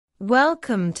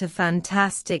Welcome to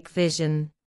Fantastic Vision.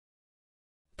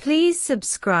 Please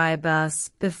subscribe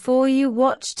us before you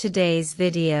watch today's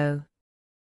video.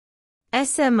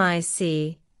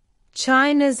 SMIC,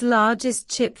 China's largest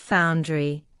chip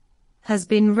foundry, has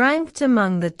been ranked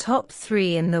among the top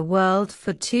 3 in the world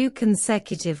for 2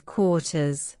 consecutive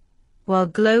quarters, while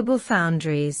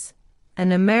GlobalFoundries,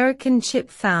 an American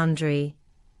chip foundry,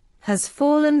 has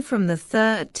fallen from the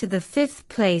 3rd to the 5th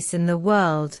place in the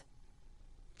world,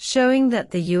 showing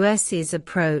that the US's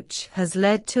approach has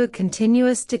led to a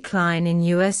continuous decline in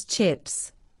US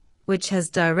chips, which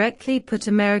has directly put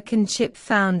American chip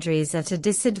foundries at a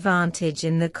disadvantage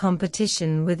in the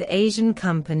competition with Asian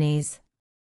companies.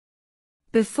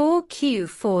 Before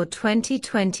Q4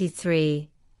 2023,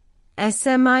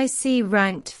 SMIC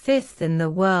ranked 5th in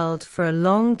the world for a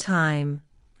long time,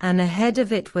 and ahead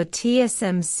of it were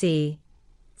TSMC,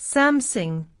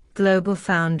 Samsung,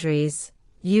 GlobalFoundries,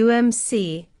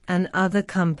 UMC, and other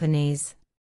companies.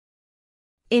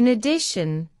 In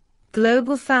addition,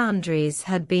 GlobalFoundries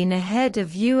had been ahead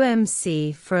of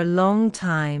UMC for a long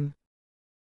time.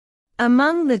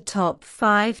 Among the top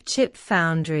 5 chip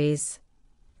foundries,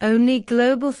 only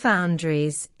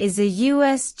GlobalFoundries is a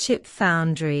US chip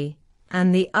foundry,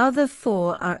 and the other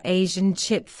 4 are Asian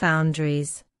chip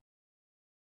foundries.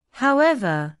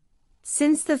 However,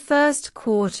 since the first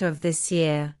quarter of this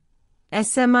year,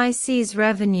 SMIC's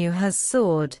revenue has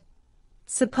soared,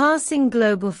 surpassing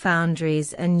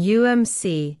GlobalFoundries and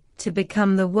UMC to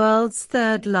become the world's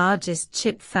 3rd largest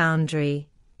chip foundry.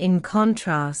 In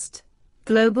contrast,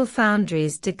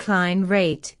 GlobalFoundries' decline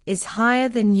rate is higher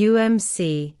than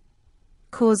UMC,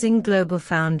 causing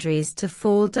GlobalFoundries to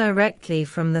fall directly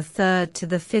from the 3rd to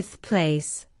the 5th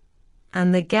place,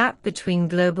 and the gap between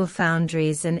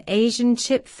GlobalFoundries and Asian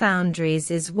chip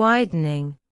foundries is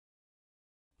widening.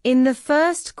 In the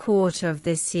first quarter of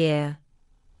this year,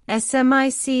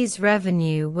 SMIC's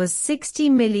revenue was $60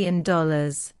 million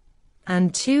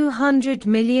and $200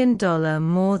 million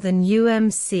more than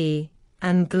UMC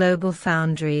and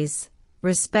GlobalFoundries,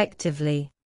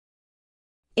 respectively.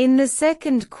 In the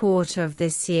second quarter of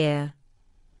this year,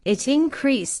 it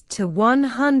increased to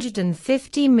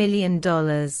 $150 million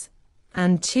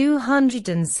and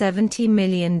 $270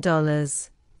 million,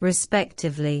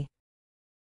 respectively.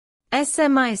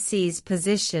 SMIC's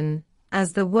position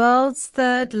as the world's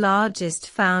 3rd largest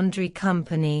foundry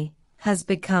company has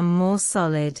become more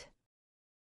solid.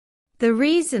 The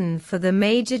reason for the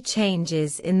major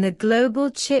changes in the global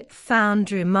chip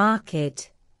foundry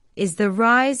market is the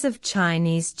rise of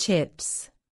Chinese chips.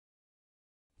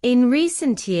 In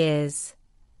recent years,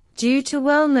 due to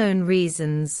well-known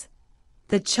reasons,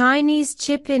 the Chinese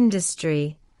chip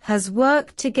industry has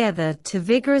worked together to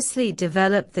vigorously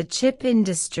develop the chip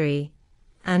industry,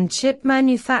 and chip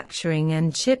manufacturing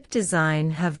and chip design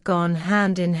have gone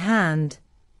hand in hand,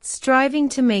 striving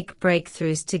to make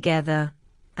breakthroughs together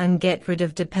and get rid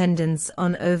of dependence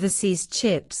on overseas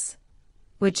chips,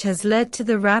 which has led to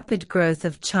the rapid growth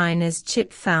of China's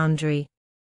chip foundry.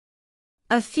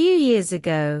 A few years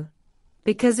ago,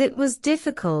 because it was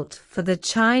difficult for the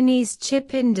Chinese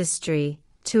chip industry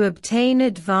to obtain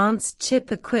advanced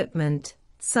chip equipment,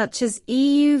 such as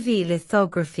EUV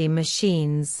lithography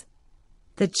machines,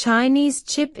 the Chinese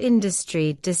chip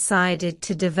industry decided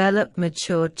to develop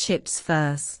mature chips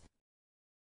first.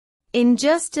 In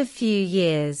just a few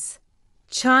years,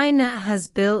 China has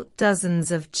built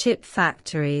dozens of chip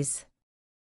factories.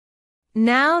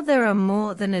 Now there are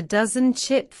more than a dozen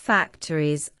chip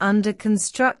factories under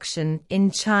construction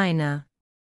in China.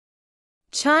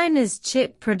 China's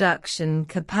chip production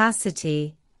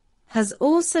capacity has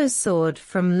also soared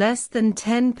from less than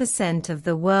 10% of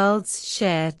the world's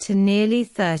share to nearly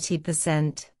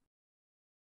 30%.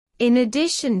 In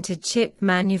addition to chip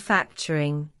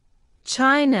manufacturing,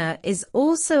 China is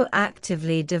also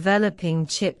actively developing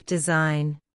chip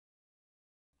design.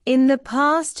 In the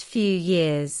past few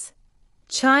years,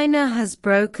 China has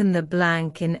broken the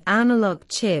blank in analog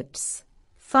chips,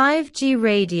 5G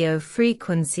radio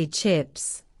frequency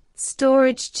chips,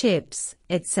 storage chips,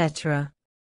 etc.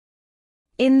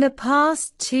 In the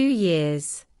past 2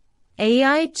 years,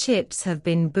 AI chips have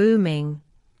been booming,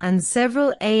 and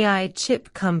several AI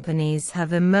chip companies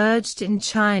have emerged in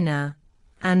China,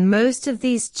 and most of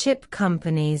these chip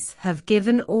companies have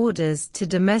given orders to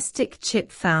domestic chip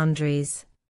foundries.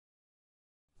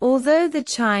 Although the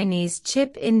Chinese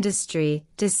chip industry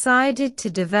decided to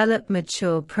develop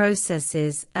mature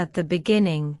processes at the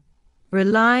beginning,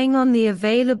 relying on the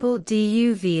available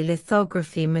DUV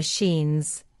lithography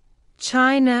machines,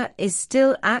 China is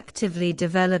still actively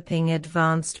developing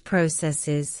advanced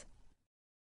processes.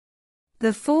 The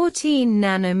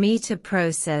 14-nanometer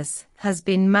process has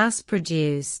been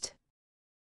mass-produced.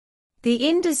 The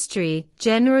industry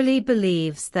generally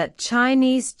believes that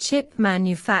Chinese chip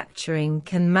manufacturing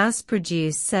can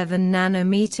mass-produce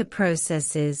 7-nanometer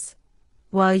processes,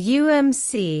 while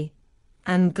UMC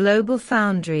and global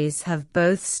foundries have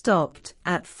both stopped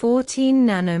at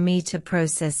 14-nanometer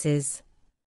processes.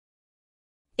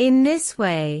 In this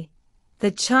way, the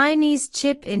Chinese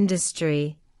chip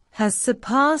industry has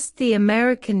surpassed the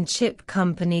American chip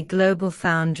company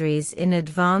GlobalFoundries in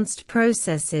advanced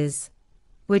processes,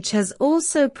 which has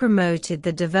also promoted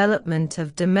the development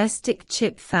of domestic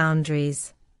chip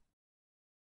foundries.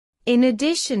 In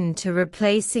addition to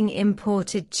replacing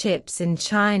imported chips in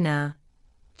China,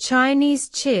 Chinese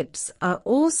chips are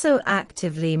also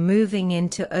actively moving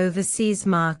into overseas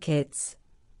markets,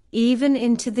 even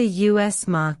into the US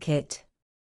market.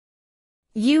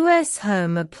 US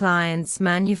home appliance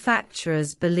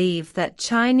manufacturers believe that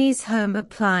Chinese home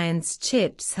appliance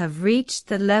chips have reached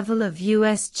the level of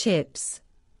US chips,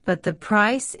 but the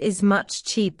price is much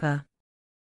cheaper.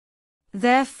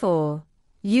 Therefore,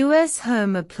 US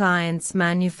home appliance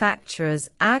manufacturers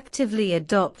actively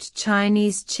adopt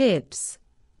Chinese chips,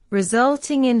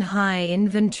 resulting in high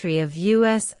inventory of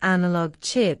US analog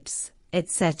chips,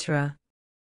 etc.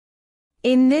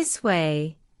 In this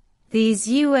way, these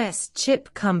US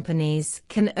chip companies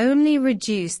can only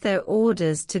reduce their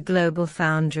orders to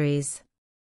GlobalFoundries.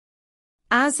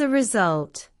 As a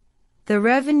result, the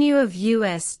revenue of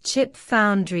US chip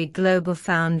foundry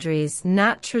GlobalFoundries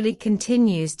naturally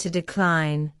continues to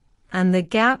decline, and the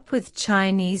gap with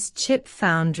Chinese chip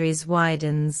foundries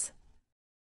widens.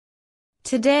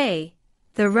 Today,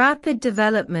 the rapid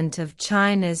development of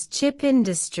China's chip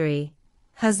industry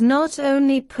has not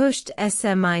only pushed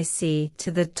SMIC to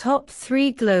the top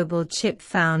 3 global chip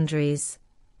foundries,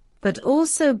 but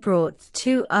also brought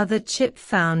 2 other chip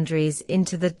foundries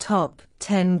into the top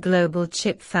 10 global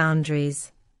chip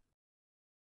foundries.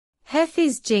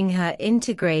 Hefei's Jinghe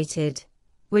Integrated,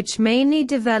 which mainly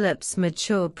develops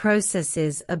mature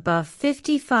processes above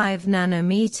 55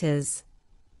 nanometers,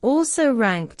 also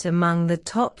ranked among the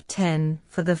top 10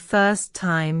 for the first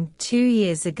time 2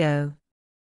 years ago.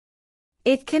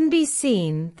 It can be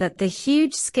seen that the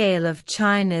huge scale of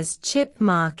China's chip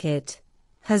market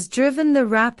has driven the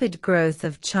rapid growth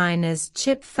of China's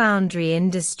chip foundry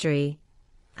industry,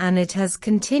 and it has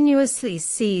continuously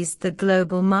seized the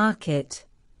global market,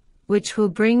 which will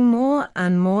bring more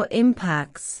and more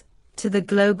impacts to the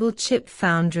global chip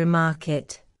foundry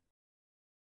market.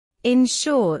 In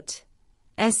short,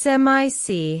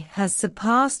 SMIC has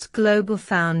surpassed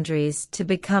GlobalFoundries to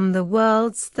become the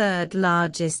world's third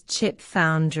largest chip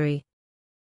foundry.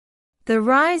 The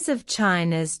rise of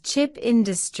China's chip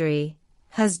industry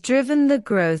has driven the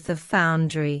growth of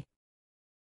foundry.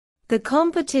 The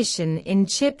competition in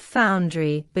chip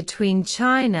foundry between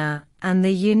China and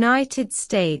the United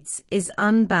States is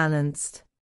unbalanced.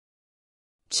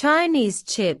 Chinese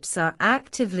chips are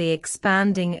actively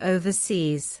expanding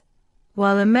overseas,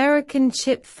 while American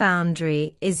chip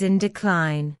foundry is in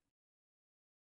decline.